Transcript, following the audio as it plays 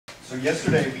So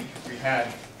yesterday we had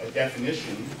a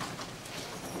definition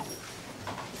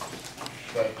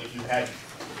that if you had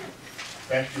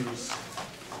vectors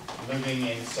living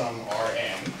in some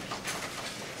Rn,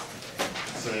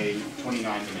 say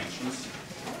 29 dimensions,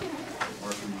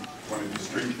 or if you want to do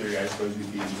string theory, I suppose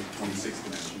we'd be in 26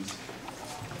 dimensions.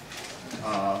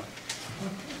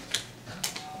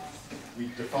 We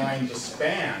define the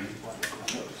span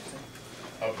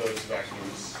of those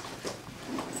vectors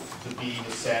to be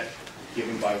the set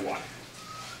given by what?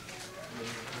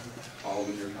 All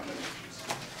linear combinations.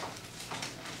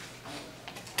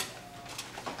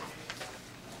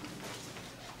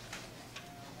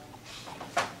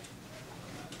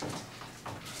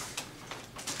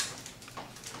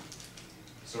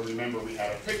 So remember, we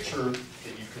had a picture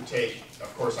that you could take.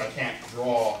 Of course, I can't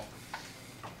draw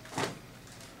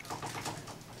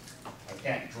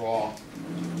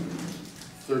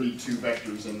 32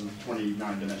 vectors in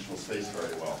 29-dimensional space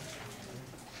very well.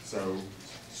 So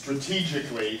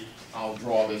strategically, I'll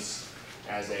draw this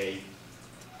as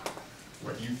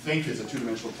what you think is a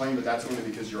two-dimensional plane, but that's only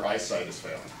because your eyesight is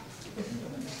failing.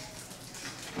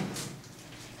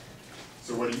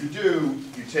 So what do?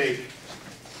 You take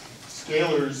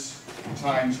scalars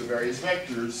times the various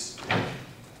vectors,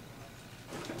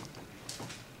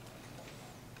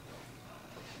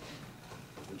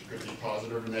 which could be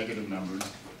positive or negative numbers,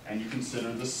 and you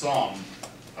consider the sum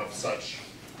of such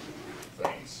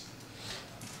things.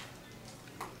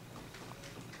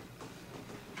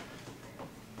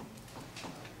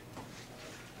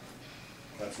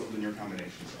 That's what linear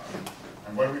combinations are.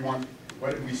 And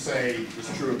what do we say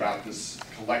is true about this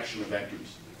collection of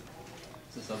vectors?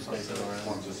 It's a subspace of Rn.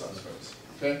 Forms a subspace.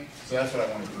 Okay? So that's what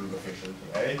I want to prove officially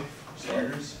today. For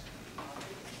starters,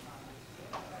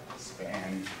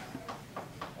 span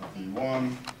of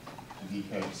V1 to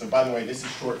Vk. So by the way, this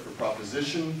is short for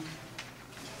proposition.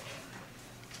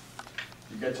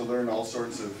 You get to learn all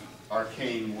sorts of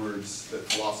arcane words that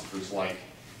philosophers like,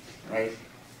 right?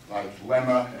 Like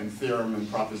lemma and theorem and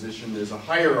proposition. There's a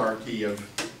hierarchy of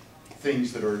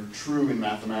things that are true in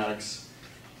mathematics.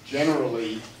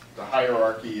 Generally, the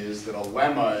hierarchy is that a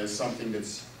lemma is something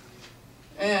that's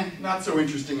not so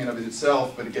interesting in and of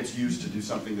itself, but it gets used to do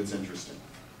something that's interesting.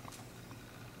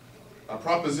 A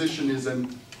proposition is a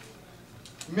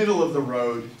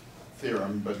middle-of-the-road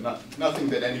theorem, but nothing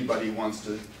that anybody wants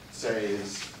to say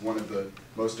is one of the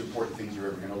most important things you're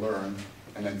ever going to learn.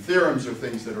 And then theorems are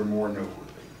things that are more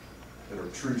noteworthy, that are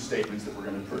true statements that we're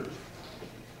going to prove.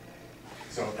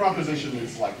 So a proposition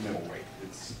is like middleweight.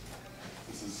 This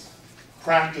is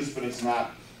practice, but it's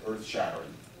not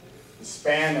earth-shattering. The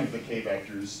span of the k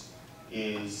vectors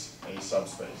is a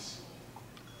subspace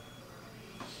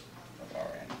of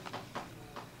Rn.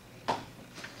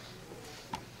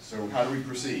 So how do we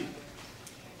proceed?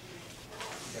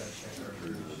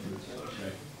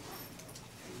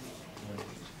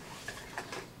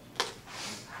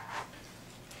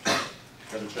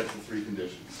 Got to check the three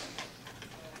conditions.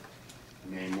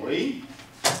 Namely,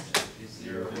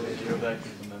 Zero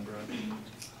vectors, remember.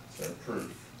 so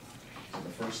proof. So the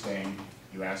first thing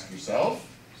you ask yourself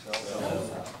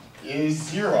is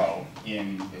 0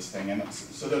 in this thing. And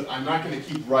so that I'm not going to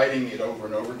keep writing it over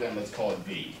and over again. Let's call it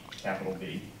V, capital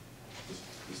V,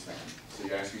 this thing. So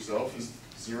you ask yourself, is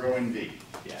 0 in V?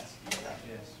 Yes.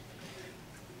 Yes.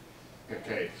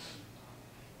 Okay.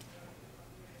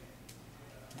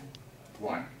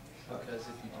 Why? Because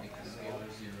if you take the scalar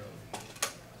 0,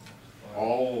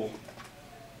 All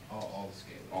the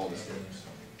scalars. All the scalars.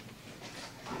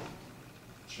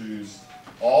 Choose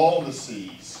all the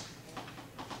C's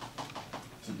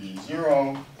to be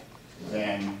 0,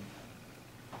 then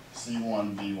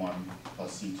C1 V1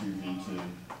 plus C2 V2.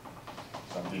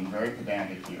 So I'm being very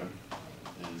pedantic here.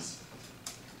 Is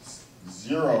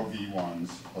 0 V1s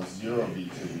plus 0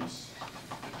 V2s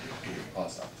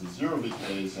plus up to 0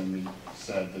 VKs, and we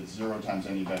said that 0 times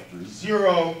any vector is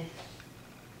 0,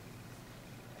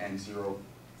 and 0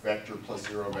 vector plus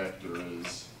 0 vector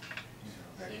is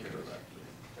vector.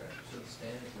 Okay. So the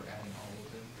standard, we're adding all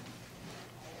of them.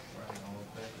 We're adding all of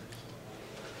the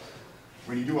vectors.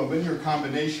 When you do a linear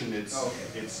combination,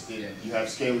 you have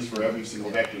scalars for every single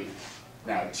vector.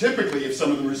 Now, typically, if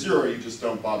some of them are 0, you just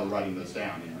don't bother writing those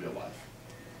down in real life.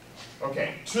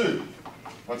 Okay, 2.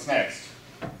 What's next?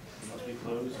 Must be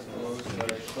closed.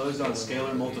 Closed on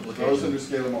scalar multiplication. Closed under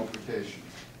scalar multiplication.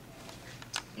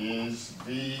 Is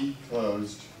V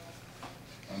closed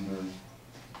under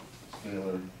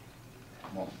scalar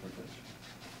multiplication?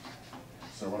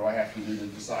 So what do I have to do to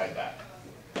decide that?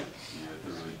 You have to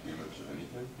really do much of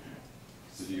anything.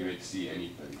 So if you make C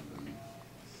anything, then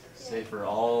Say for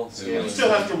all You scalars. still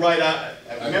have to write out,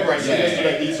 remember I said Yeah,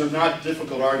 yesterday, yeah. these are not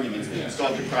difficult arguments, but you still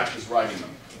have to practice writing them.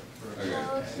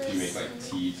 Okay, if you make like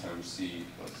t times c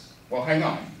plus. Well, hang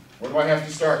on. What do I have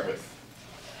to start with?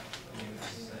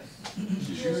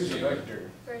 Choose a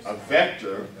vector. A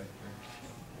vector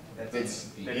That's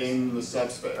that's in in the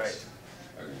subspace. Right.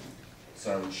 Okay.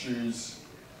 So choose,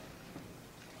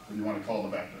 what do you want to call the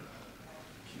vector?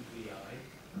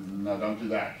 QVI. No, don't do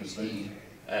that, because they,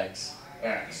 X.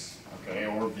 x, okay,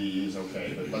 or v is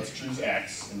okay, but let's choose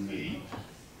x and v,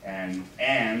 and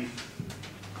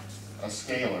a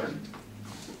scalar,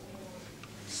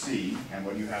 c, and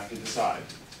what do you have to decide?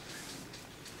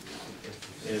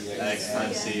 If X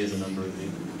times C is a number of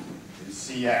V. Is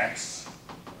cx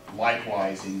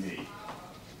likewise in v.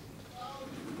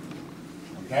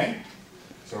 Okay?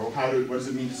 So what does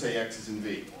it mean to say x is in v?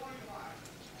 It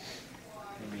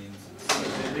means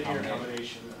A linear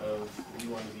combination of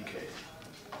v1 to vk.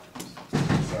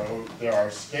 So there are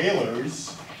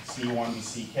scalars, c1 to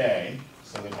ck,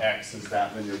 so that x is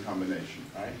that linear combination,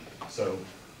 right? So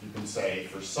you can say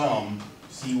for some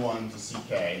c1 to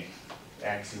ck,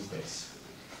 x is this.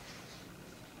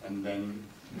 And then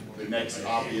the next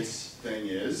obvious thing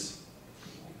is,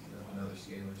 Another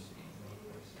scalar c.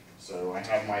 so I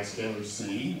have my scalar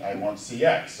c, I want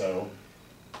cx, so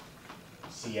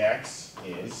cx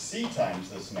is c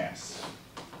times this mess.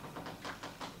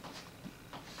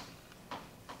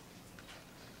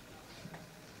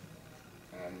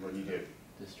 And what do you do?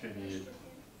 distribute.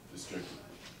 Distribute.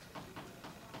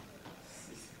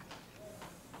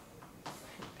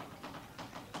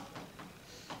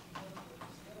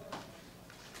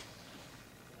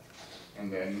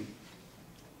 And then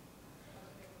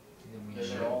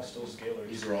These are all still scalars.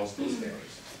 these are all still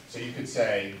scalars. So you could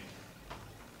say,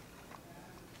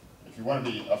 if you want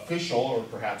to be official or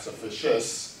perhaps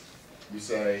officious, you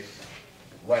say,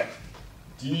 let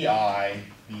di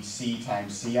be c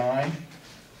times ci.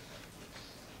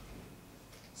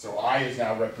 So I is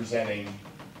now representing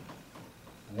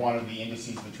one of the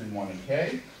indices between 1 and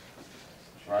k,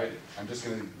 right? I'm just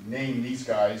going to name these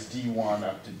guys d1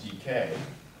 up to dk.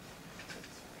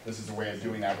 This is a way of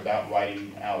doing that without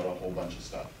writing out a whole bunch of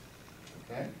stuff.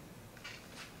 Okay?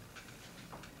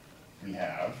 We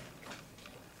have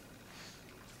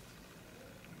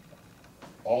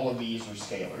all of these are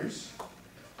scalars,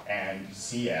 and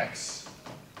cx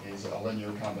is a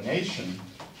linear combination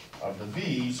of the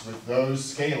v's with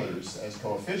those scalars as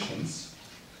coefficients.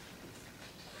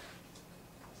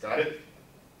 Got it?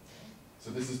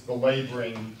 So this is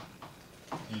belaboring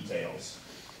details.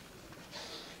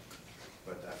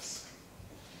 But that's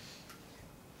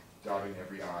dotting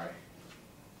every I.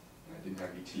 And I didn't have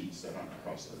any T's, so I don't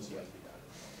cross those yet.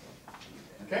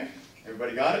 Okay?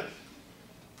 Everybody got it?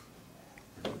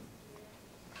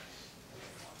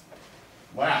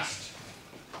 Last,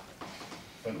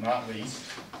 but not least,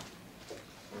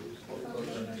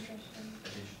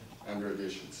 under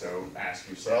addition. So ask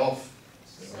yourself,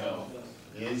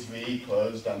 is V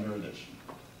closed under addition?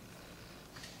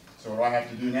 So what do I have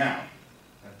to do now?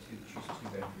 Have to choose two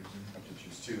vectors. I have to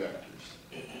choose two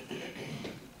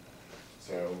vectors.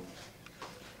 So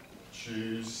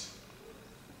choose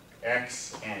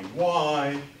x and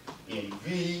y in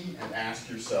V and ask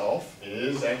yourself,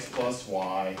 is x plus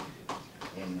y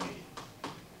in V?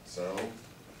 So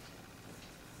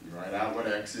you write out what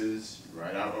x is, you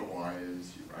write out what y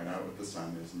is, you write out what the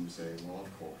sum is, and you say, well,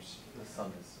 of course. The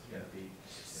sum is going to be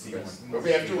C1. But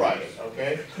we have to write it,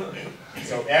 okay?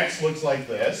 So x looks like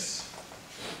this.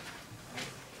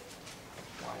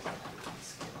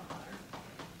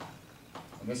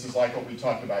 And this is like what we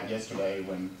talked about yesterday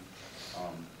when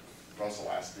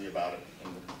Russell asked me about it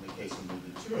in the case when we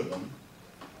did two of them.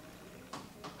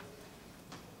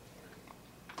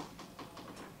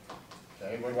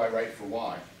 Okay, what do I write for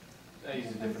y? I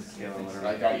use a different scale letter.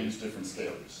 I gotta use different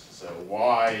scalars. So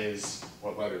y is,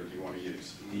 what letter do you want to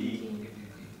use? D.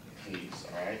 D's,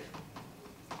 all right?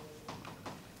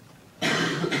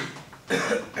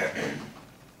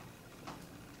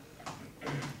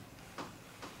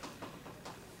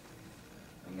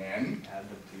 And then Add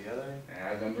them together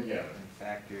add them together. and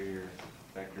factor your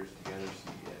vectors together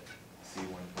so you get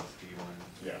C1 plus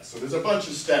D1. Yeah, so there's a bunch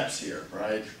of steps here,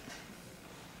 right?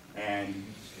 And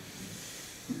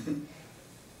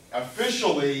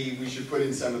officially, we should put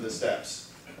in some of the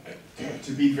steps.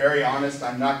 To be very honest,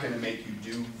 I'm not going to make you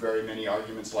do very many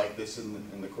arguments like this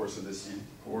in the course of this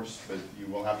course, but you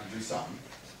will have to do some.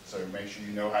 So make sure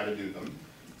you know how to do them.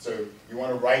 So you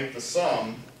want to write the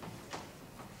sum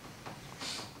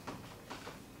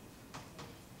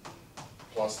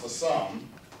plus the sum,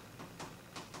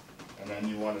 and then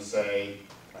you want to say,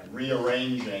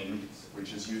 rearranging,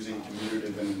 which is using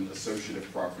commutative and associative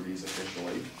properties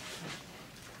officially.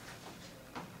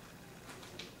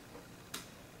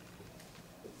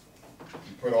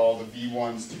 You put all the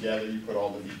V1s together, you put all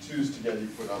the V2s together, you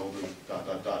put all the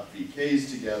VKs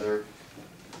together,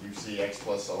 you see x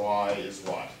plus y is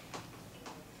what?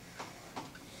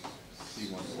 C1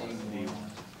 plus D1.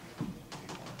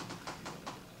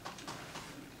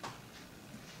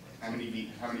 How many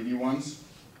V1s?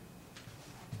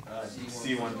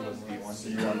 C1 plus D1.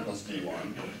 C1 plus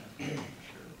D1.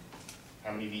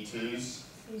 How many V2s?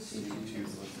 C2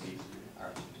 plus D2.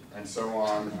 And so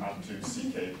on up to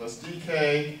CK plus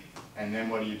DK. And then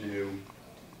what do you do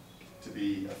to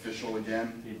be official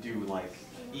again? You do like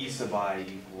E sub I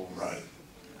equals Right.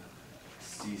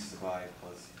 C sub I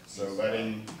plus So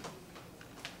letting,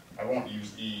 I won't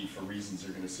use E for reasons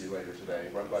you're going to see later today.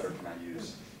 What letter can I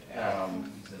use?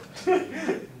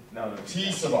 no.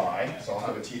 T sub I, so I'll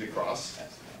have a T to cross. It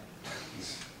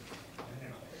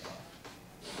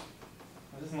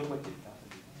doesn't look like it.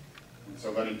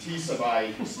 So letting T sub I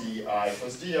equals CI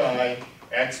plus DI,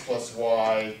 X plus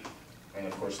Y, and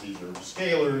of course these are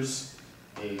scalars,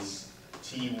 is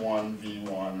T1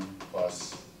 V1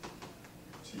 plus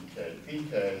TK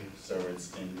VK, so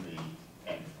it's in the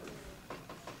nth group.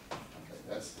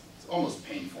 Okay, it's almost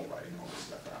painful writing all this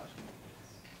stuff out.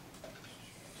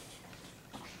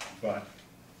 But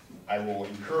I will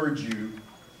encourage you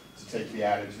to take the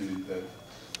attitude that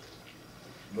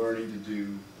learning to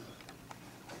do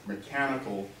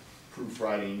mechanical proof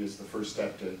writing is the first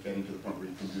step to getting to the point where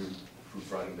you can do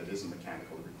proof writing that isn't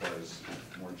mechanical. It requires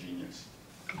more genius.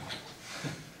 You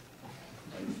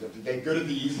have to get good at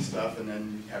the easy stuff and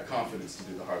then have confidence to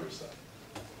do the harder stuff.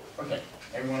 Okay,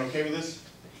 everyone okay with this?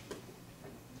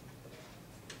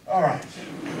 All right.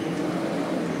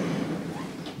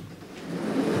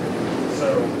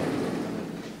 So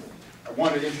I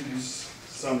want to introduce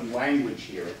some language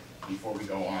here before we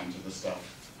go on to the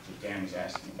stuff that Dan was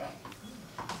asking about.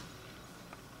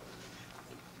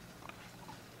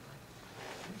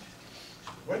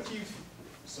 What do you,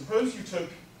 suppose you took,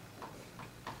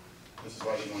 this is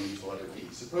why I didn't want to use the letter E.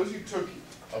 Suppose you took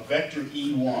a vector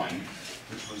E1,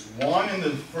 which was 1 in the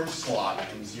first slot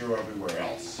and 0 everywhere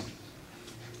else.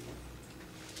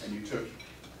 And you took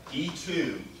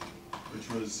E2, which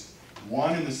was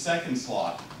 1 in the second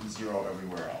slot and 0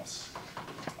 everywhere else,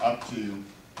 up to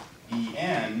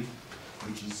En,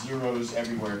 which is zeros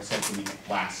everywhere except in the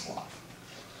last slot.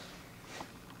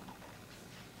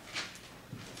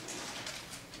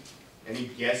 Any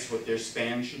guess what their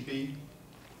span should be?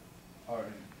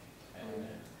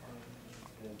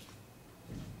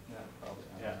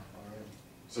 Yeah.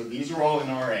 So these are all in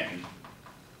Rn.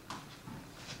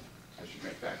 I should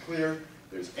make that clear.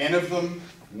 There's n of them,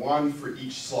 1 for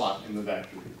each slot in the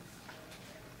vector.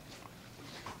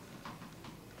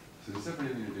 So does that have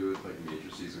anything to do with like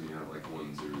matrices when you have like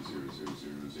 1, 0, 0, 0,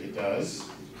 0, 0? It does.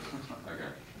 Okay.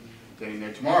 Getting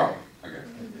there tomorrow. Okay.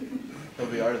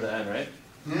 It'll be R to the N, right?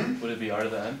 Hmm? Would it be R to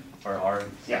the N? Or R?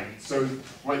 Yeah, so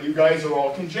what you guys are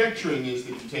all conjecturing is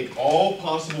that if you take all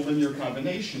possible linear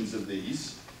combinations of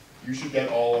these, you should get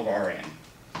all of Rn.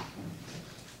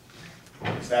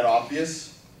 Is that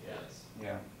obvious? Yes.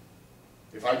 Yeah.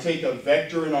 If I take a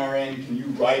vector in Rn, can you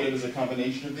write it as a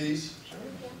combination of these?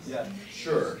 Yeah.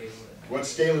 Sure. What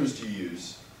scalars do you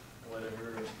use?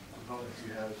 Whatever components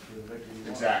you have for the vector you want.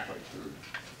 Exactly.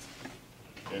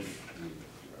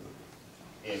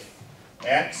 If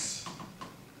x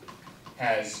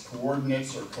has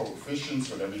coordinates or coefficients,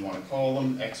 whatever you want to call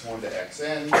them, x1 to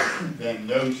xn, then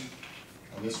note,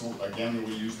 and this will, again,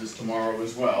 we'll use this tomorrow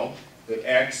as well, that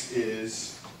x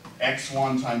is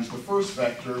x1 times the first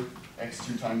vector,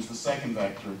 x2 times the second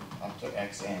vector, up to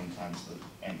xn times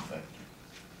the nth vector.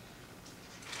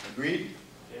 Agreed?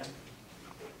 Yeah.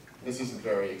 This isn't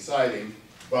very exciting,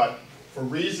 but for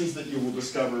reasons that you will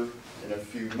discover in a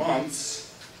few months,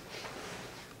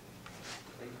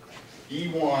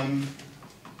 E1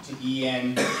 to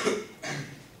En,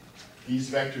 these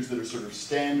vectors that are sort of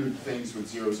standard things with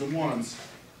zeros and ones,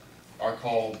 are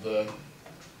called the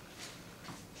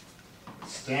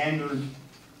standard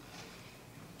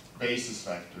basis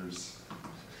vectors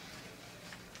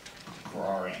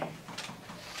for Rn.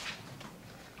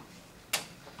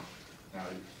 Now,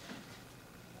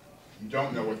 you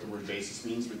don't know what the word basis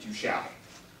means, but you shall.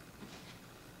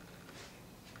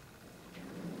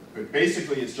 But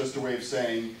basically, it's just a way of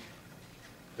saying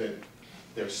that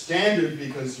they're standard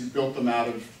because you built them out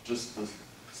of just the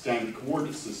standard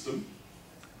coordinate system.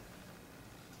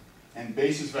 And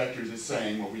basis vectors is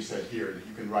saying what we said here, that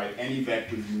you can write any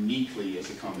vector uniquely as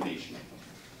a combination of them.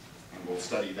 And we'll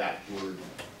study that word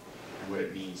what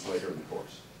it means later in the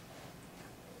course.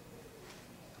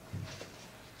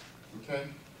 Okay?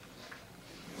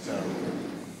 So,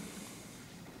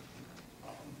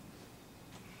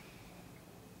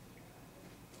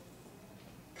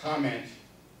 comment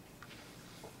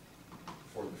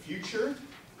for the future.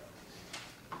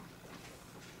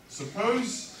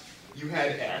 Suppose you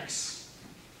had x.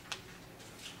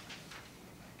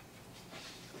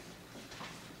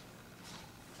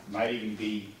 Might even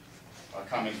be a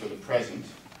comment for the present,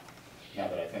 now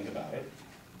that I think about it.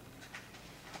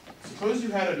 Suppose you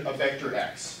had a vector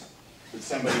x that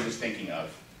somebody was thinking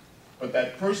of, but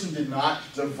that person did not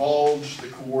divulge the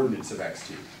coordinates of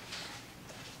x2.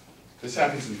 This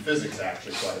happens in physics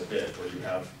actually quite a bit, where you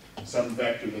have some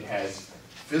vector that has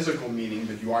physical meaning,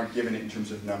 but you aren't given it in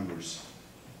terms of numbers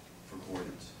for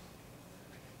coordinates.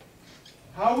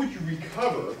 How would you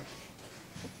recover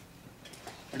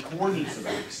the coordinates of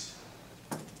x?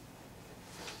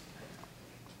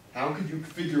 How could you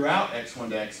figure out x1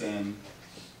 to xn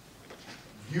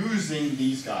using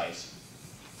these guys?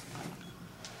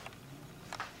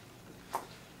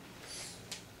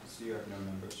 So you have no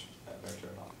numbers at vector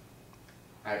at all?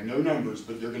 I have no numbers,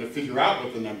 but you're going to figure out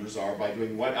what the numbers are by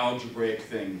doing what algebraic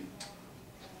thing?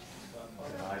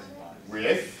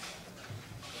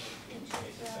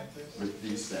 With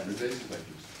these standard basis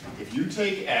vectors. If you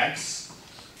take x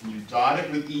and you dot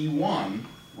it with E1,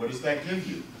 what does that give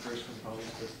you? First component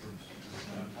system.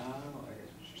 Oh, I get what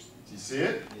you're saying. Do you see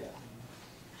it? Yeah.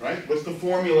 Right? What's the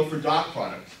formula for dot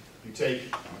product? You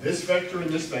take this vector and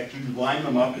this vector, you line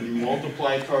them up, and you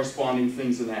multiply corresponding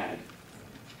things and add.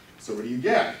 So what do you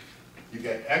get? You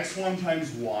get x1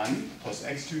 times 1 plus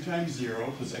x2 times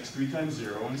 0 plus x3 times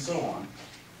 0 and so on.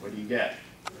 What do you get?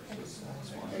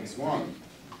 x1.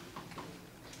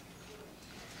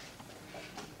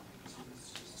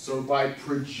 So by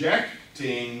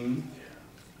projecting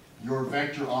your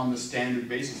vector on the standard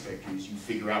basis vectors, you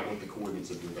figure out what the coordinates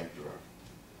of your vector are.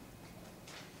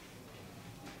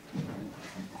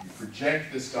 You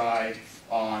project this guy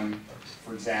on,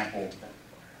 for example,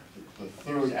 the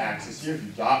third axis here. If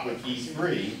you dot with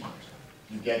E3,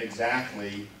 you get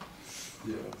exactly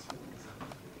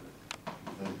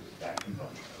that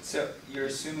component. So you're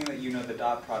assuming that you know the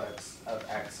dot products of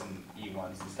x and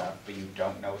E1s and stuff, but you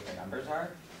don't know what the numbers are?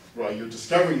 Well, you're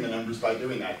discovering the numbers by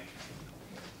doing that.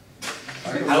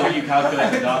 How would you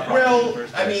calculate the dot product in the Well,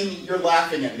 first I place? mean, you're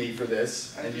laughing at me for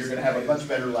this, and you're going to have a much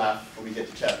better laugh when we get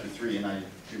to chapter 3 and I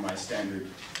do my standard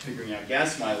figuring out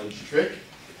gas mileage trick.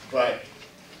 But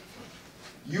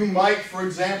you might, for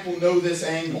example, know this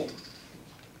angle.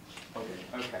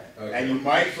 Okay. And you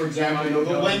might, for example, know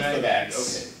the length of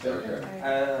x. Okay.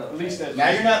 At least that.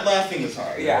 Now you're not laughing as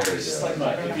hard. Yeah, it's just like,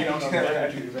 If you don't know the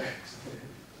magnitude of x.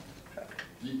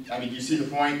 I mean, you see the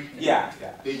point? yeah.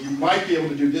 That you might be able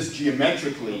to do this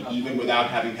geometrically even without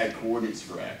having had coordinates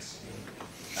for x.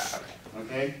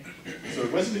 Okay? So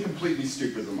it wasn't a completely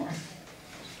stupid remark.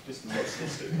 Just mostly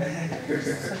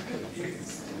stupid.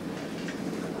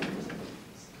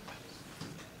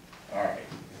 All right.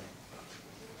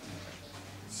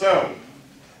 So,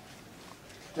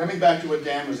 coming back to what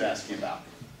Dan was asking about.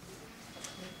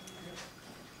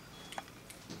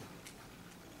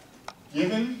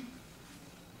 Given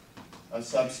a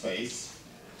subspace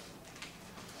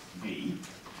V,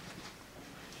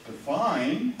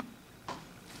 define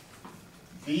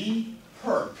V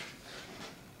perp.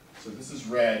 So this is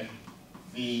red,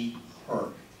 V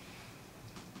perp.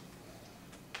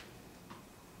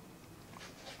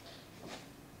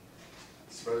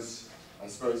 I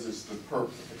suppose it's the perp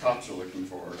that the cops are looking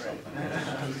for or something.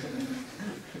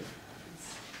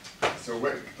 So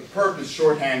what, the perp is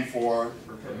shorthand for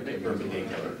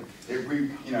perpendicular. If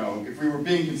we were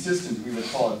being consistent, we would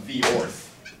call it V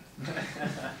orth.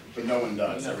 But no one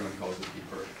does. Everyone calls it V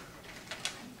perp.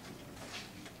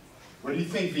 What do you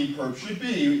think V perp should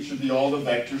be? It should be all the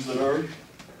vectors that are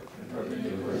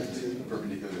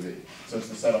perpendicular to V. So it's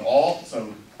the set of all.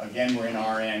 So again, we're in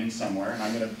Rn somewhere, and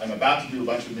I'm about to do a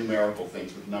bunch of numerical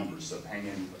things with numbers. So hang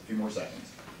in a few more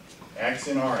seconds. X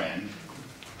in Rn,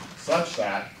 such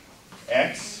that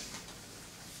x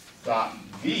dot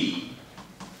v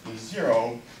is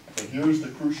 0. But here's the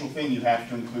crucial thing you have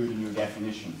to include in your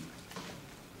definition.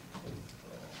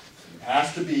 It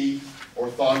has to be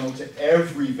orthogonal to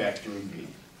every vector in V.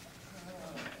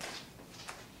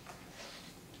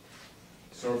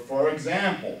 So for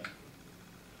example,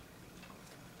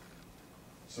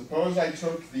 suppose I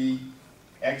took the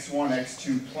x1,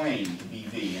 x2 plane to be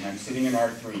V, and I'm sitting in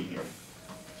R3 here.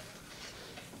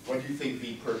 What do you think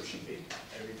V perp should be?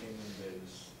 Everything that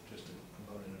is just a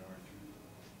component in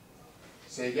R3.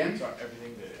 Say again? So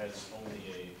everything that has only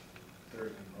a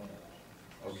third component.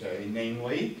 Okay,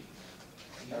 namely,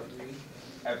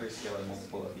 Every scalar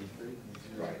multiple of E3.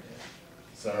 right.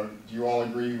 So do you all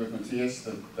agree with Matthias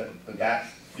that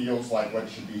feels like what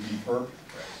should be V perp?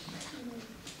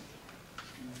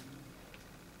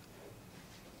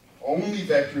 Only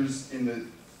vectors in the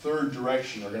third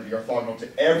direction are going to be orthogonal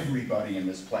to everybody in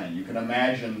this plane. You can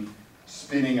imagine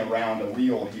spinning around a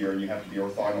wheel here, and you have to be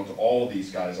orthogonal to all of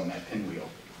these guys on that pinwheel.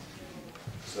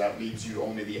 So that leaves you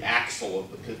only the axle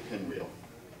of the pinwheel.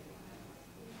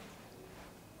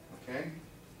 Okay?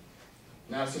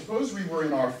 Now suppose we were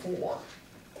in R4.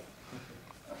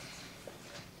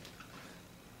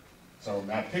 So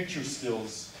my picture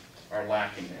skills are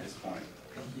lacking at this point.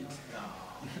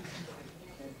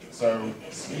 So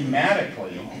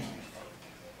schematically,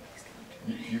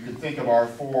 you could think of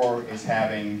R4 as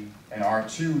having an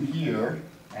R2 here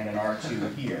and an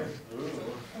R2 here.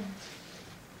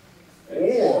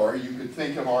 Or you could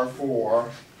think of R4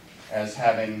 as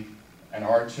having an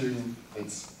R2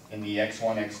 that's in the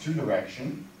x1, x2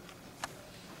 direction.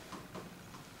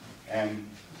 And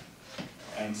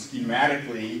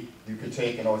schematically, you could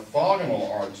take an orthogonal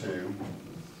R2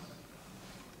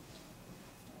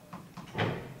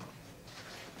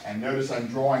 and notice I'm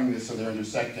drawing this so they're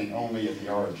intersecting only at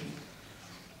the origin.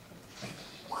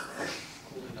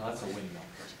 No, that's a windmill.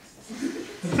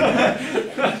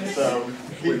 So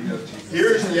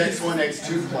here's the x1,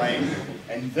 x2 plane,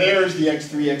 and there's the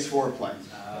x3, x4 plane.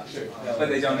 But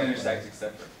they don't intersect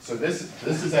except for. So this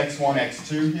is x1,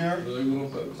 x2 here, Really little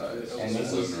bow ties. And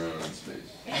this is- floating around in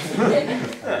space.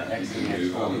 x3, You can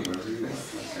move on x4. wherever you want.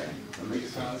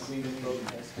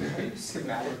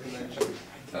 Schematic.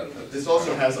 This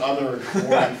also has other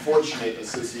more unfortunate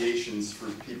associations for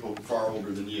people far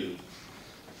older than you,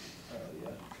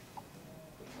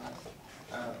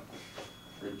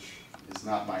 which is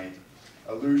not my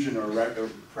illusion or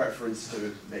preference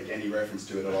to make any reference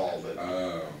to it at all. But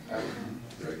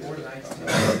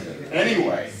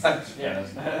anyway,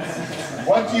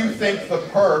 what do you think the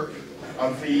perp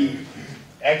of the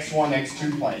x1,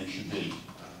 x2 plane should be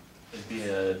It'd be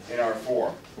a in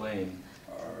R4? plane.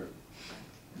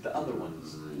 The other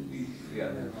ones. Yeah.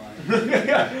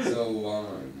 It's a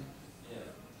line.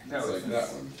 No, It's like that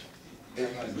one.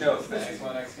 No, It's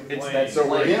it's that So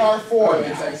we're in plane. R4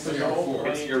 It's now. actually R4.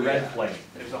 It's your red plane.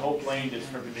 There's a whole plane that's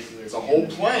perpendicular. It's a whole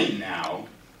plane now.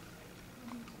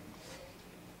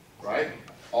 Right?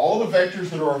 All the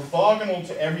vectors that are orthogonal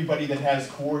to everybody that has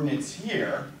coordinates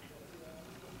here,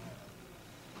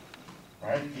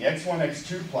 right? The x1,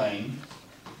 x2 plane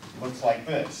looks like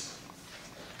this.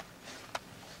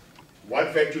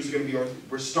 What vector is going to be,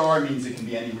 where star means it can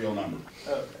be any real number.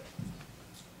 Okay.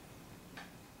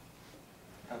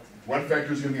 What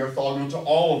vector is going to be orthogonal to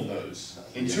all of those,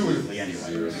 intuitively anyway?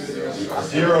 0, 0,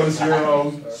 0,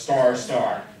 0, star,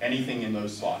 star, anything in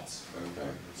those slots. Okay.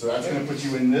 So that's going to put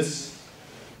you in this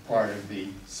part of the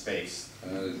space.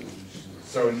 That is interesting.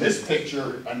 So in this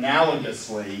picture,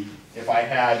 analogously, if I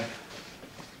had,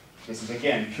 this is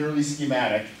again purely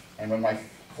schematic, and when my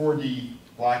 4D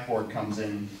blackboard comes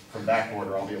in from back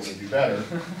order, I'll be able to do better.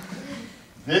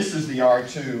 This is the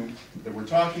R2 that we're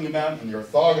talking about, and the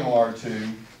orthogonal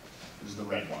R2 is the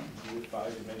red one. With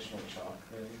 5-dimensional chalk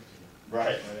then?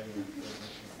 Right.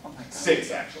 Oh my God.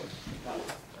 6, actually.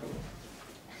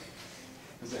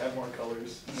 Does it have more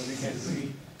colors that we can't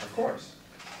see? Of course.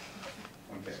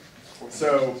 Okay.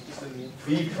 So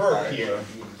V perp here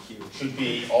should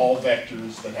be all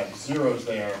vectors that have zeros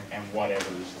there and whatever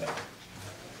is there.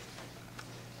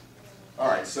 All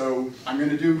right, so I'm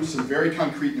going to do some very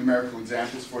concrete numerical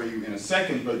examples for you in a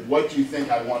second, but what do you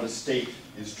think I want to state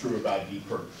is true about V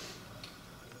perp?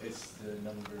 It's the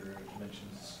number of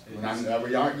dimensions.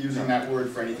 We aren't using that word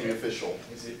for anything official.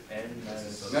 Is it n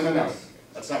minus? No, no, no.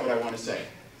 That's not what I want to say.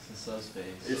 It's a subspace.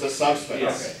 It's a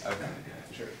subspace. Okay.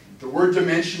 Sure. The word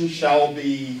dimension shall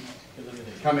be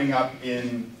Eliminate. coming up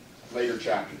in later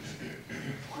chapters.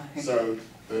 So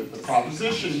the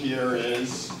proposition here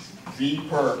is V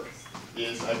perp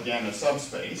is again a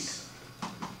subspace.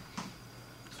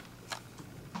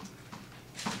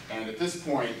 And at this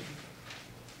point,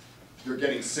 you're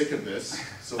getting sick of this,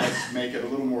 so let's make it a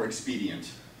little more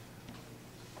expedient.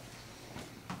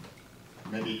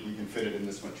 Maybe we can fit it in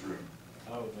this much room.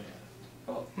 Oh,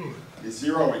 man. Is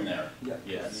 0 in there?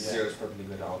 Yes. 0 is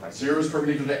perpendicular to all vectors. 0 is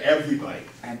perpendicular to everybody.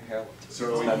 And parallel.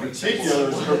 So in particular,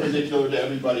 it's perpendicular to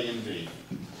everybody in V.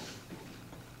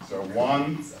 So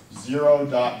 1, 0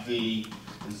 dot V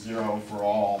is 0 for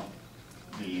all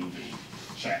V in V.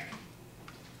 Check.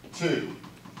 2.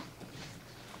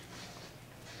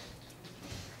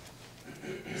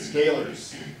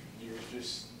 Scalars. You're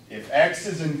just, If X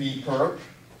is in V perp,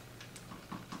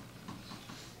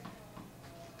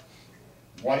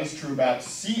 what is true about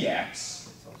CX?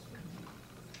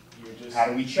 You're just. How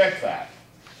do we check that?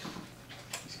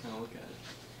 Just kind of look at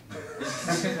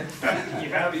it. You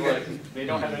have like, they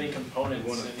don't have any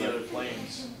components in the other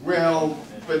planes. Well,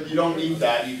 but you don't need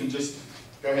that. You can just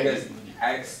go Because ahead.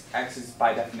 x is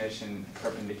by definition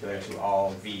perpendicular to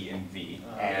all v in v.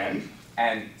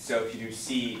 And so if you do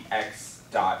c x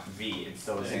dot v, it's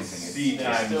still the same thing as C It's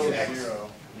times still X. 0.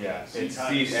 Yeah. C It's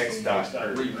times C x dot, X dot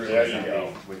or V. There you go.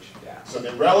 which, yeah. So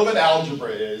the relevant algebra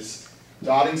is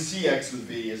dotting CX with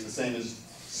V is the same as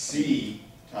C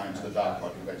times the dot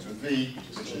product of X with V,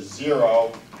 which is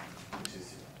 0.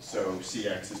 So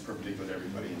CX is perpendicular to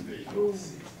everybody in V.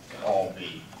 All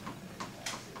V.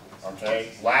 Okay,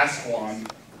 last one.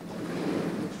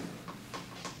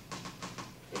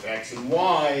 If X and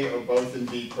Y are both in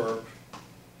V perp,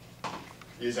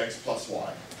 is X plus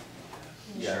Y.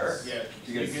 Sure. Yeah,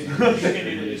 you Because- can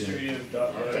do the distributive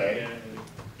dot product Okay. again.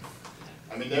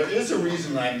 I mean, there is a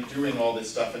reason I'm doing all this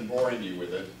stuff and boring you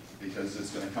with it, because it's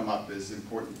going to come up as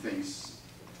important things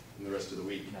in the rest of the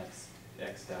week. that's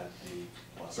x dot v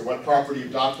plus. So what property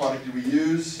of dot product do we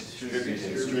use?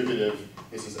 Distributive. Distributive.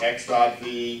 This is x dot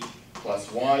v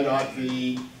plus y dot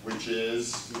v, which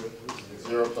is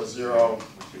 0 plus 0,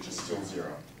 which is still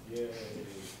 0. Yeah.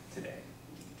 Today.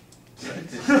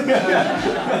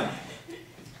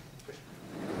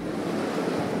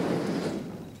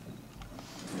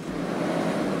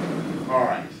 All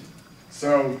right.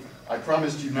 So I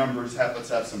promised you numbers. Let's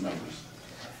have some numbers.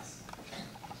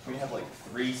 We have like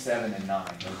 3, 7, and 9.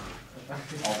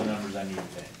 Those are all the numbers I need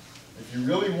today. If you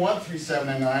really want 3, 7,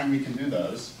 and 9, we can do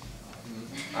those.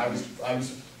 I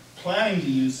was planning to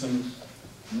use some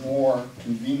more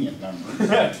convenient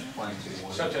numbers.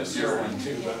 Such as 0 and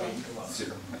 2, but I mean, come on.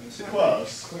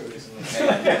 Close. Clearly, some of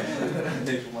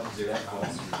There's 1 0.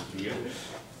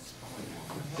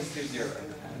 Just do 0.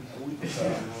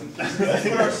 Let's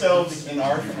put ourselves in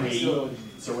R3,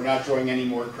 so we're not drawing any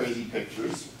more crazy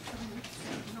pictures.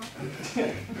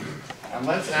 And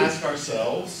let's ask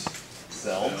ourselves,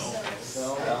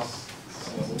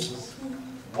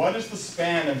 what is the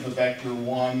span of the vector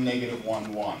 1, negative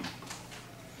 1, 1?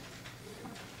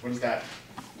 What does that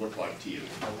look like to you?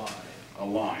 A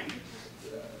line.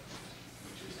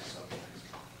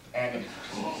 And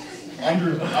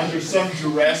under some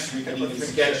duress, we can even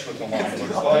sketch what the line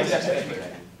looks like.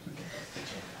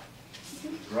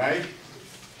 Right?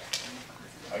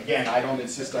 Again, I don't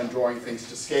insist on drawing things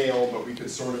to scale, but we could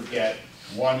sort of get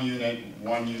one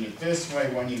unit this way,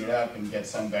 1 unit up, and get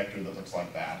some vector that looks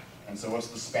like that. And so what's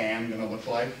the span going to look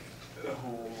like?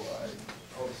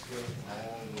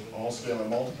 All scalar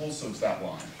multiples, so it's that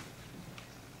line.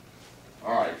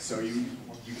 All right, so you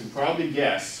can probably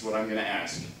guess what I'm going to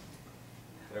ask.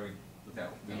 No,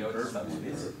 we know what the subset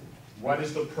is. What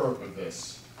is the perp of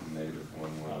this? Negative 1,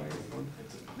 1, negative 1.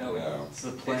 No, No. It's the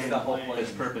It's plane the whole plane.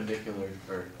 that's perpendicular,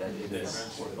 or that is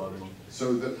orthogonal.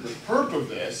 So the perp of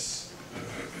this,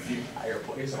 Higher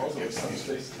place. It's also a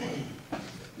subspace.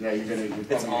 yeah, you're probably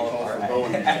It's going to all call of for our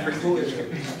Bowen. everything.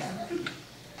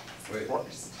 Wait,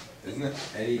 isn't it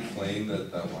any plane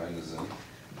that that line is in?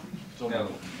 No.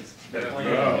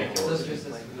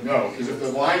 No, because if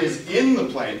the line is in the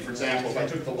plane, for example, if I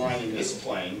took the line in this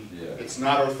plane, Yeah. it's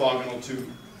not orthogonal to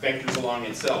vectors along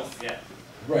itself. Yeah.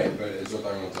 Right, but it's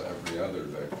orthogonal to every other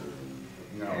vector.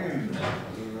 No. Isn't it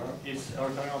not? It's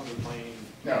orthogonal to the plane.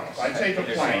 No, if I take a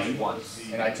plane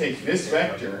and I take this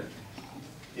vector,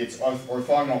 it's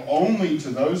orthogonal only to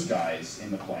those guys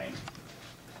in the plane.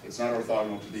 It's not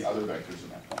orthogonal to the other vectors in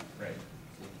that plane. Right.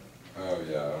 Oh,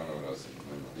 yeah, I don't know what else.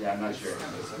 Yeah, I'm not sure. Which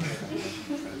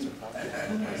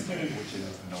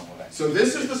is normal vector. So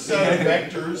this is the set of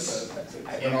vectors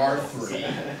in R3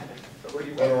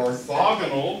 that are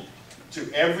orthogonal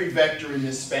to every vector in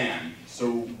this span.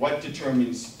 So what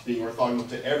determines being orthogonal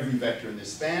to every vector in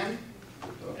this span?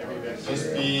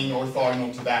 Just being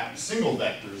orthogonal to that single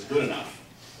vector is good enough.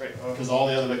 Right. Because all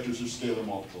the other vectors are scalar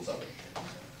multiples of it.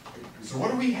 So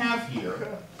what do we have here?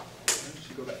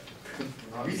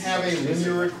 We have a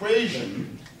linear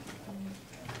equation,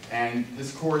 and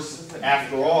this course,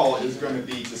 after all, is going to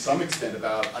be to some extent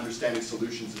about understanding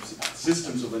solutions of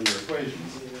systems of linear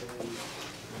equations.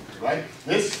 Right?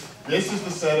 This is the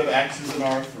set of x's in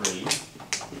R3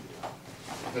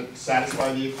 that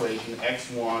satisfy the equation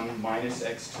x1 minus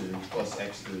x2 plus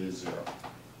x3 is 0.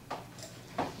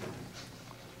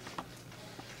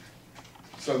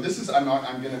 So this is, I'm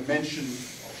going to mention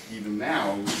even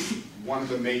now, one of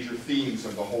the major themes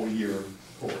of the whole year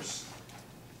course.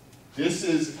 This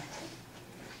is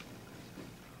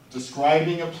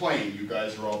describing a plane, you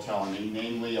guys are all telling me,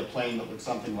 namely a plane that looks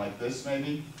something like this,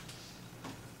 maybe?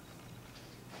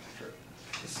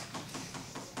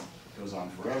 Goes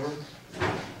on forever.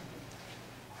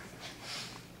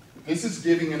 This is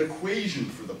giving an equation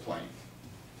for the plane.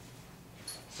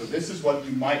 So this is what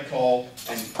you might call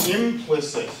an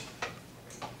implicit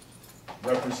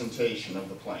representation of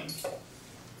the plane.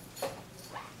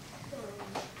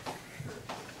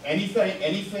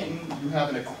 Anything you have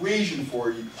an equation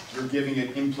for, you're giving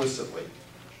it implicitly.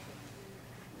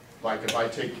 Like if I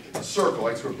take a circle,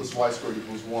 x squared plus y squared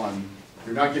equals 1,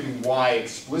 you're not giving y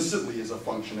explicitly as a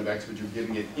function of x, but you're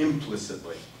giving it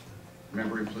implicitly.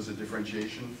 Remember implicit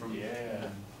differentiation from? Yeah.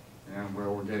 Yeah,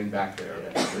 well, we're getting back there.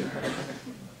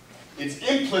 It's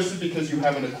implicit because you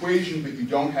have an equation, but you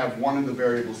don't have one of the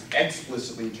variables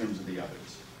explicitly in terms of the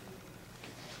others.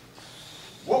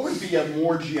 What would be a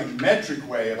more geometric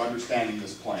way of understanding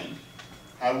this plane?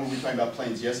 How were we talking about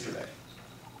planes yesterday?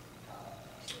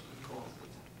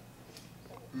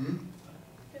 Hmm?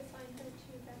 Define the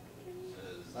two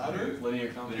vectors. Louder?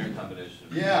 Linear combination.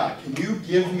 Yeah, can you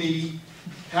give me,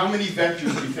 how many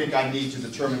vectors do you think I need to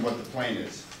determine what the plane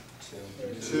is?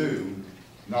 Two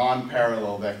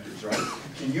non-parallel vectors,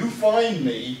 right? Can you find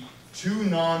me two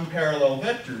non-parallel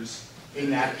vectors in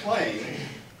that plane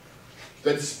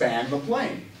that span the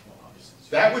plane?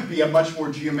 That would be a much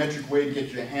more geometric way to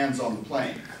get your hands on the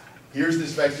plane. Here's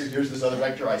this vector, here's this other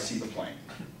vector, I see the plane.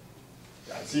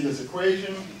 I see this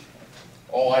equation,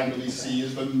 all I really see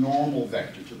is the normal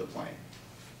vector to the plane,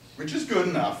 which is good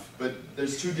enough, but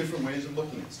there's two different ways of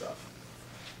looking at stuff.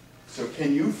 So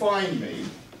can you find me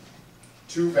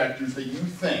two vectors that you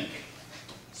think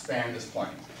span this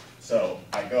plane? So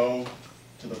I go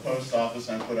to the post office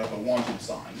and I put up a wanted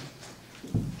sign.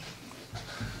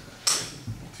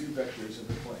 Two vectors of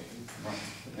the plane.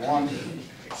 Wanted.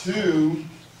 Two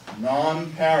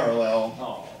non-parallel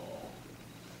Oh.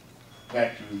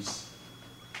 vectors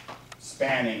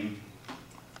spanning,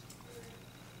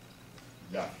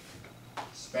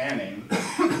 spanning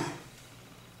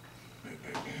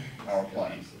our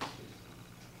plane.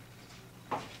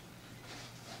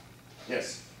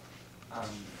 Yes?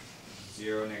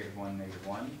 0, -1,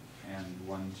 -1, and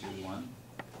 1, 2, 1.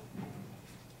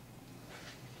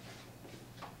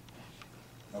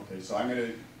 Okay, so I'm going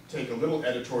to take a little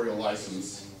editorial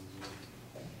license.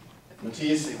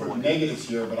 Matthias put negatives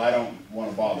here, but I don't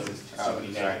want to bother with so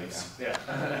many negatives.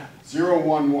 Yeah. 0,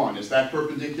 1, 1, is that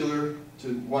perpendicular to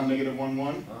 1, -1,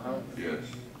 1? Uh-huh. Yes.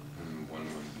 And 1,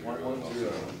 1, 0. 1, 1,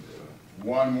 0.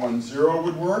 1, 1, 0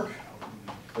 would work,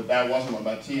 but that wasn't what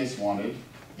Matthias wanted.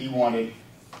 He wanted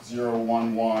 0,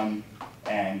 1, 1,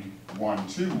 and 1,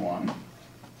 2, 1.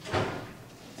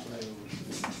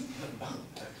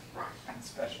 That's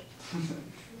special.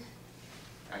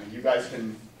 I mean, you guys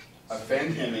can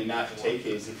offend him and not take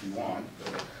his if you want.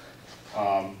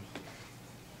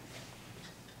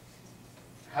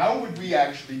 How would we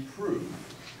actually prove?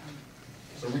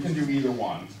 So we can do either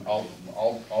one.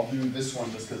 I'll do this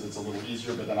one just because it's a little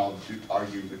easier, but then I'll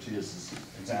argue Matthias's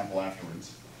example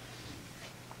afterwards.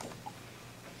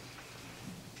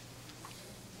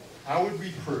 How would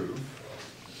we prove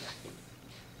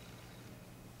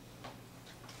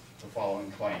the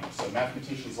following claim? So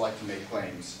mathematicians like to make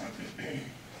claims.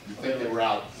 You think they were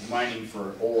out mining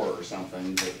for ore or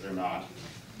something, but they're not.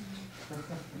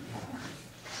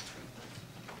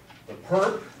 The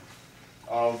perp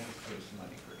of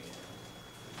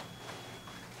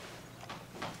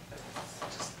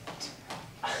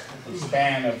the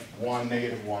span of 1,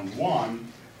 -1,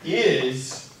 1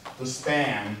 is the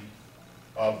span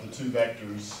of the two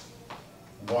vectors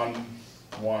 1,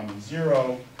 1,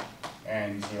 0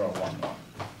 and 0, 1, 1.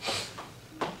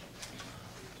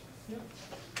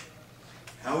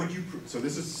 How would you prove, so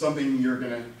this is something you're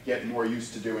going to get more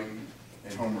used to doing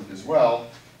in homework as well.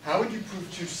 How would you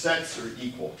prove two sets are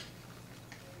equal?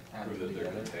 Prove that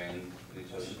they're contained in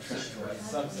each other.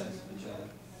 Subsets of each other.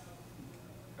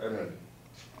 Good.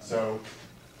 So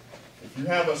if you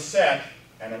have a set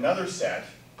and another set,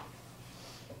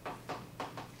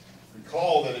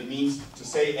 recall that it means to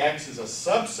say x is a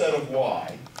subset of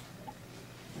y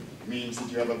means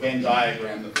that you have a Venn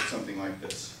diagram that looks something like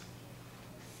this.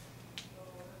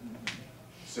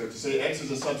 So to say x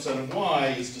is a subset of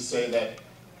y is to say that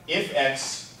if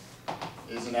x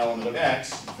is an element of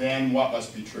x, then what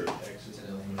must be true? X is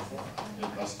an element of y.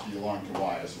 It must belong to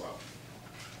y as well.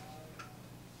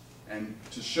 And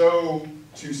to show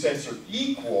two sets are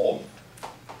equal,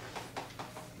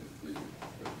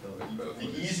 the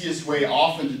easiest way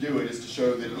often to do it is to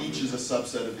show that each is a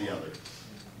subset of the other.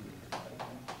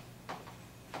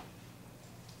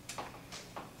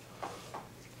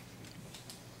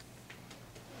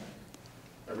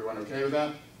 Everyone okay with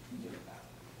that?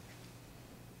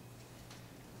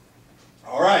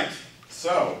 All right,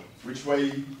 so which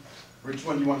way Which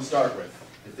one do you want to start with?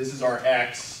 If this is our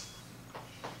x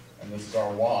and this is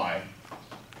our y,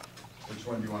 which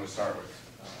one do you want to start with?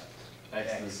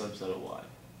 X is a subset of Y.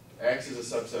 X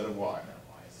is a subset of y.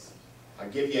 I'll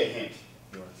give you a hint.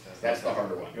 You want to start? That's the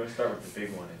harder one. You want to start with the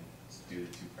big one and do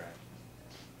the two fractions.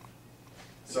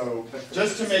 So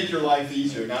just to make your life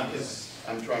easier, not because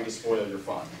I'm trying to spoil your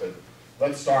fun, but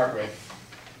let's start with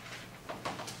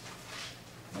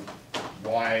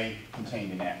y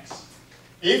contained in x.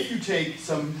 If you take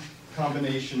some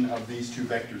combination of these two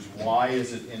vectors, why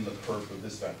is it in the perp of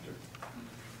this vector?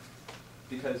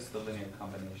 Because the linear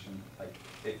combination, like,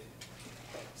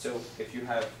 if you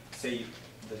have, say,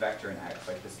 the vector in x,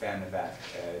 like the span of that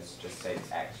is just say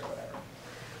it's x or whatever.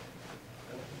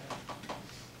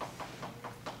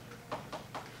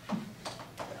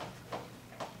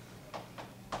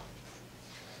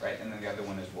 Right, and then the other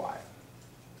one is y.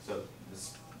 So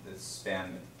this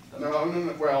span. No,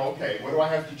 well, okay, what do I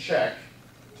have to check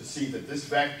to see that this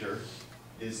vector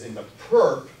is in the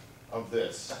perp of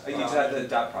this? You just have the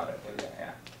dot product,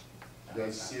 yeah. You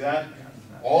guys see that?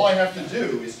 All I have to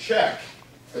do is check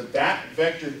that that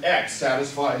vector x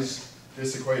satisfies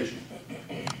this equation.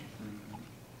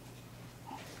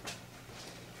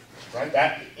 Right?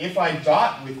 That, if I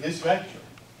dot with this vector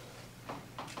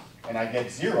and I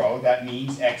get 0, that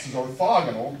means x is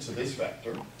orthogonal to this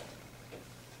vector,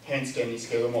 hence to any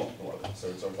scalar multiple of it. So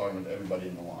it's orthogonal to everybody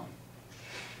in the line.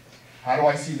 How do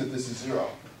I see that this is 0?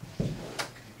 You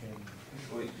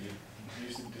can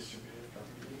use the distributive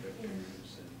property of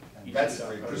vectors and That's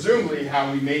presumably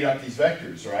how we made up these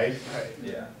vectors, right?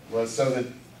 Yeah. Was so that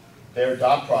their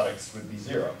dot products would be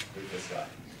 0 with this guy.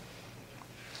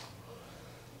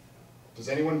 Does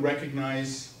anyone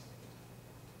recognize,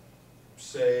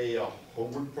 say, a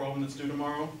homework problem that's due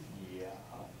tomorrow? yeah.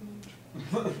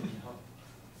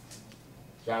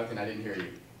 Jonathan, I didn't hear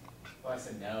you. Oh, I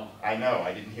said no. I know,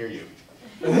 I didn't hear you.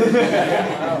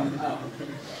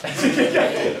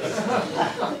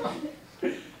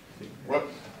 What,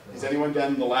 has anyone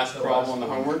done the last problem on the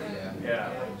homework? Yeah.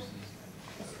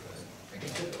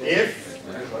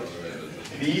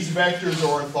 If these vectors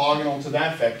are orthogonal to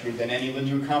that vector, then any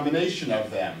linear combination of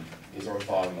them is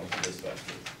orthogonal to this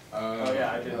vector. Oh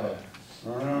yeah, I did that.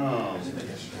 Oh.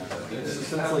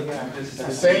 It's like It's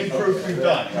the same proof we've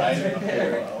done, right?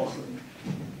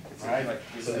 Right?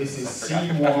 So this is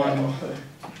C1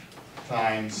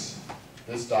 times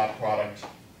this dot product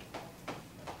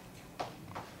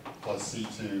plus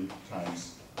C2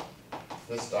 times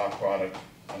this dot product,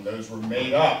 and those were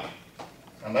made up.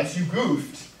 Unless you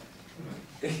goofed,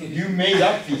 you made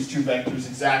up these two vectors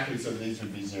exactly so these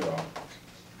would be 0.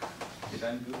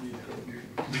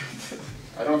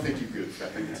 I don't think you goofed, I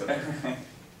think it's okay.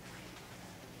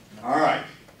 All right,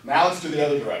 now let's do the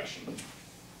other direction.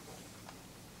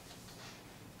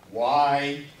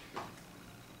 Y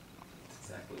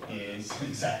is,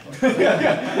 exactly.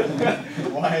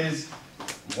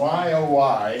 Y, oh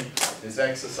y, is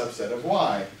x a subset of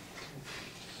y?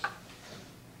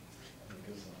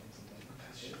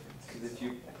 Because if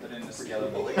you put in a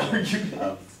scalar multiple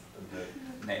of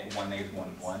 1, negative 1,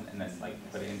 1, and then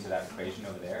like put it into that equation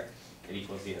over there, it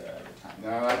equals 0 every time.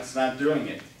 No, that's not doing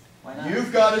it. Why not?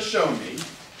 You've got to show me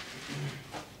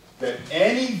that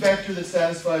any vector that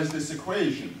satisfies this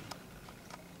equation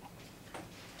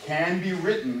can be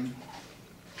written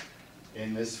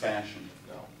in this fashion.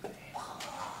 No.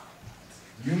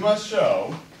 You must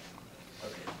show,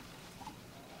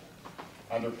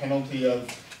 under penalty of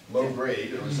low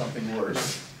grade or something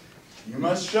worse, you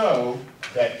must show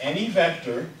that any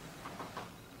vector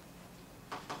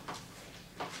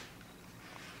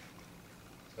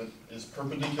that is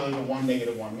perpendicular to 1,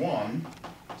 negative 1, 1,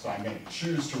 so I'm going to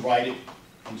choose to write it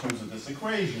in terms of this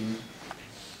equation,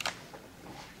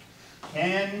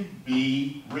 can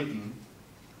be written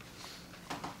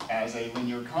as a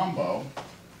linear combo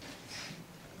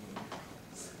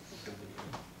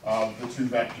of the two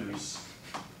vectors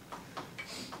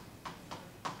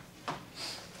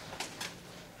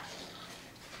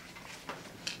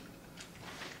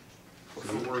What's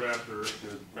the word after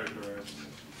the vector x?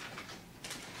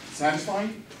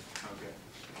 satisfying?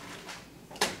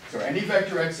 Okay. So any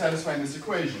vector x satisfying this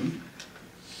equation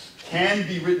can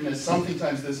be written as something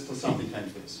times this plus something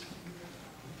times this.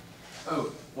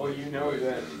 Oh, Well, you know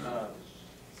that.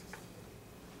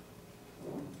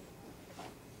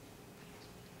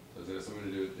 does it have something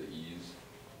to do with the e's?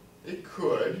 It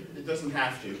could, it doesn't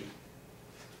have to.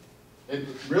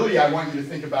 Really, I want you to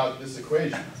think about this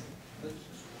equation.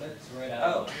 Let's write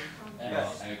out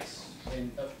yes. X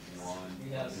and, 1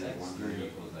 we have is x. 1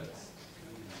 equals x.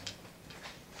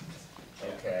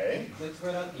 Okay. Let's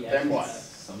write out the Then x. what?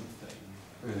 Something.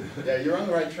 Yeah, you're on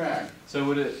the right track. So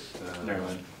would it, never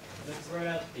mind. Let's write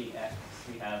out the x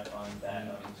we have on that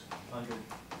 100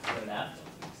 for that.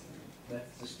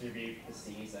 Let's distribute the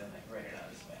c's and like write it out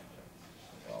as a vector.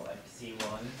 Well, like c1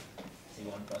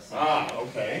 plus c2. Ah,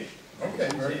 okay. Okay,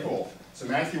 very cool. So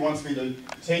Matthew wants me to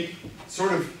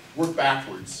sort of work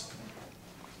backwards.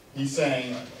 He's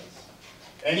saying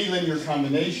any linear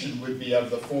combination would be of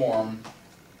the form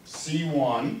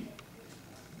C1.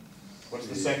 What's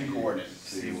the second coordinate?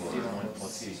 C1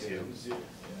 plus C2.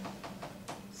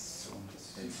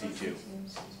 And C2.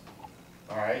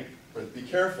 All right, but be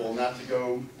careful not to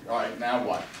go, all right, now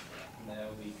what? Now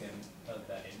we can plug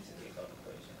that into the above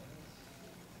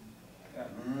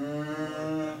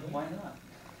equation. Why not?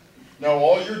 No,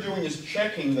 all you're doing is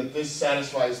checking that this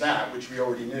satisfies that, which we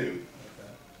already knew.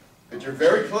 But you're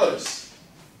very close.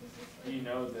 You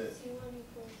know that.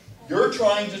 You're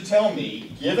trying to tell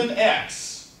me, given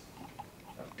x,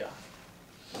 Oh, God.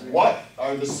 what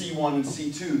are the C1 and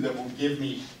C2 that will give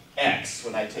me x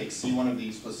when I take C1 of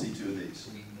these plus C2 of these?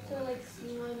 So like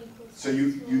C1 equals. So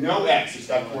you know x, it's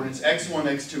got coordinates x1,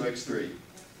 x2, x3.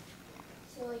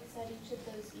 So like set each of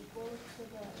those equal, so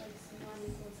that like C1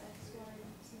 equals x1,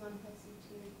 C1 plus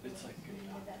C2 equals It's like-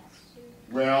 negative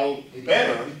x2. Well,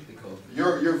 better,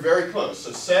 you're very close.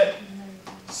 So set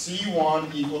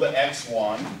C1 equal to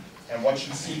x1, and what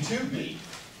should C2 be?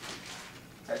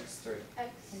 X3.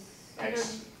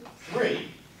 X3.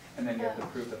 And then you have to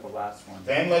prove that the last one.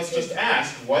 Then let's just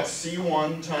ask, what's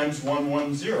C1 times 1,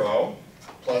 1, 0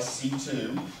 plus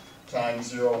C2 times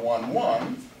 0, 1,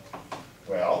 1?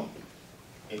 Well,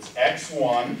 it's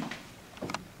x1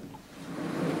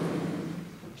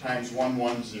 times 1,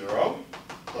 1, 0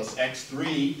 plus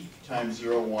x3 times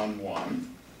 0, 1, 1.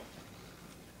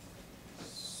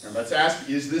 And let's ask,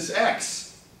 is this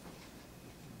x?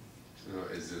 So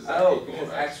is this Oh, equal because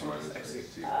x x minus minus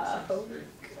x2 x2. plus x3?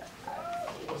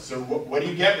 So what do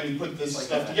you get when you put this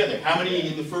stuff together? How many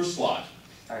in the first slot?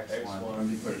 X1. Let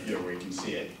me put it here where you can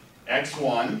see it.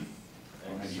 x1,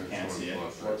 maybe you can't see it.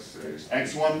 Plus x3.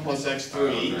 x1 plus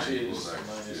x3, Which is Equals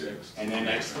minus x2. x. and then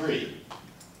x3.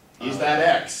 Is that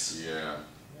x? Yeah.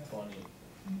 Funny.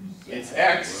 It's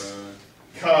x, What?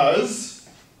 because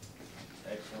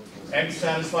X1 plus x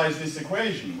satisfies this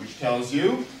equation, which tells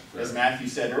you, as Matthew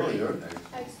said earlier,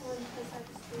 x1 plus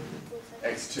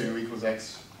x2 equals x2 equals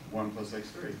x1 plus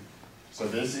x3. So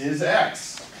this is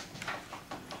x.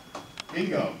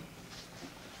 Bingo.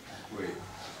 Wait.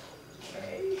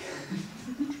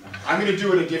 I'm going to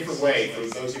do it a different way for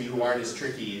those of you who aren't as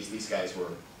tricky as these guys were.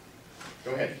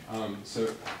 Go ahead. So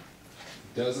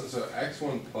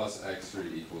x1 plus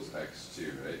x3 equals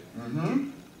x2, right? Mm-hmm.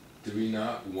 Do we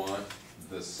not want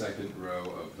the second row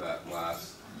of that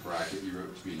last bracket you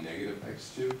wrote to be negative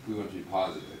x2? We want it to be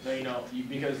positive. No, you know,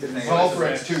 because the Solve for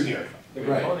x2 here. The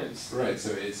Right. components. Right, so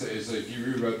so if you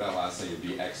rewrote that last thing, it'd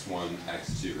be x1,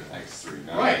 x2, and x3.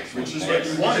 Not Right, x1, which is what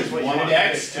negative. you wanted. Which is what You wanted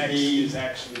x to be... is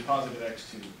actually positive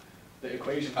x2. The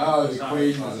equation. Oh, is the not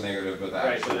equation is positive. negative, but the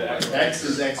Right, actual but the actual X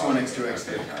is x1, Okay, x2,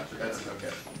 x3. okay, gotcha, That's gotcha.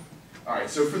 okay. All right,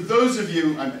 so for those of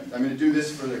you, I'm going to do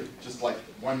this for just like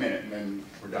 1 minute and then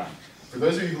we're done. For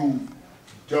those of you who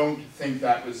don't think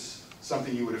that was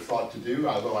something you would have thought to do,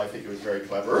 although I think it was very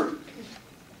clever,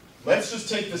 let's just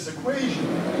take this equation.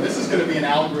 And this is going to be an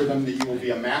algorithm that you will be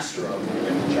a master of when we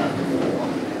get to chapter 4.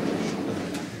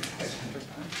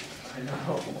 I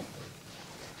know.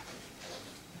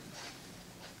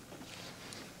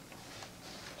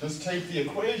 Just take the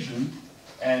equation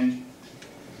and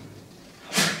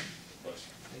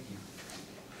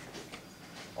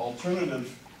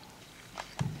alternative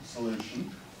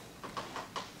solution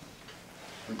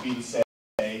would be to say,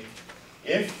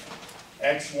 if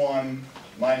x1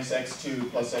 minus x2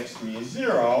 plus x3 is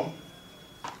 0,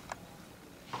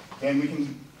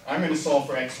 then I'm going to solve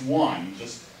for x1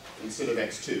 just instead of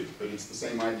x2, but it's the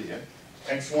same idea.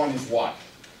 x1 is what?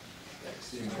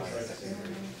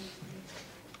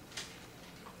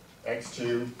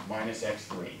 x2 minus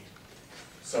x3.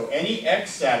 So any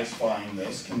x satisfying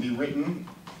this can be written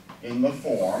in the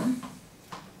form.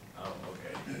 Oh,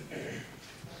 okay.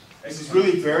 This is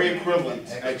really very equivalent,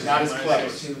 not as clever.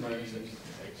 X2 minus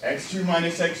x2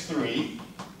 minus x3,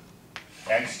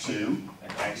 x2,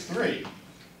 and x3.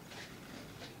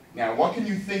 Now, what can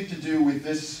you think to do with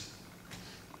this?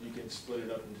 You can split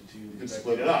it up into two. You can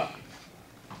split it up.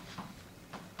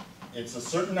 It's a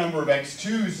certain number of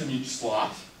x2s in each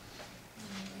slot,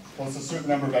 plus a certain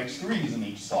number of x3s in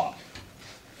each slot.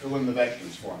 Fill in the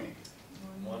vectors for me.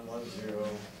 1, 1, 0,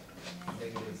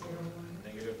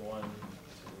 negative 1, 0, 1.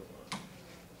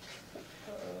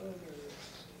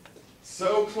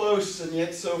 So close and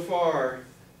yet so far.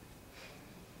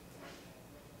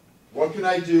 what can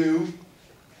I do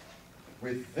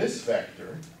with this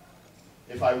vector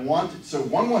if I want, so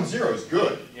 1, 1, 0 is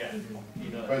good, Yeah, you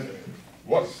know but that's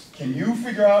what, can you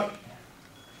figure out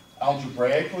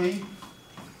algebraically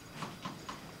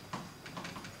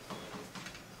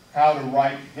how to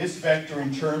write this vector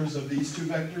in terms of these two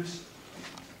vectors?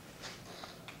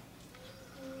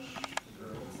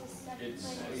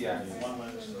 Yeah. One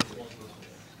minus one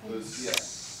plus one.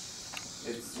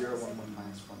 It's 0, 1, 1,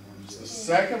 minus 1, 1, It's 0. the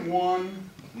second one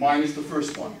minus the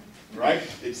first one, right?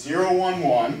 It's 0, 1,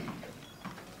 1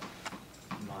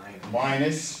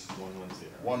 minus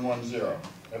 1, 1, 0.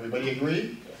 Everybody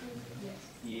agree?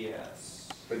 Yes.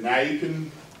 But now you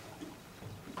can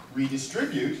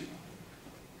redistribute.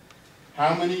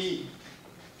 How many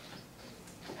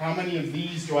of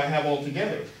these do I have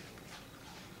altogether?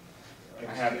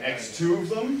 I have x2 of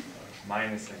them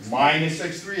Minus x. minus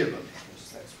x3 of them.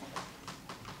 Just that's one.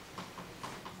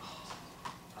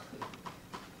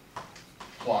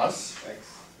 Plus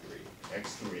X3.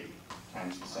 x3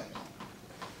 times the second.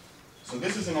 So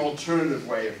this is an alternative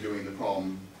way of doing the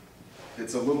problem.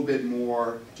 It's a little bit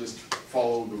more just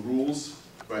follow the rules,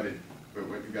 but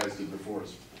what you guys did before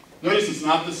is. Notice it's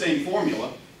not the same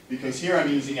formula, because here I'm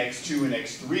using x2 and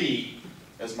x3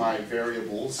 as my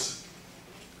variables,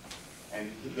 and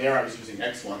there I was using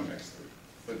x1 and x3.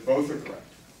 But both are correct.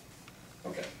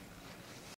 Okay.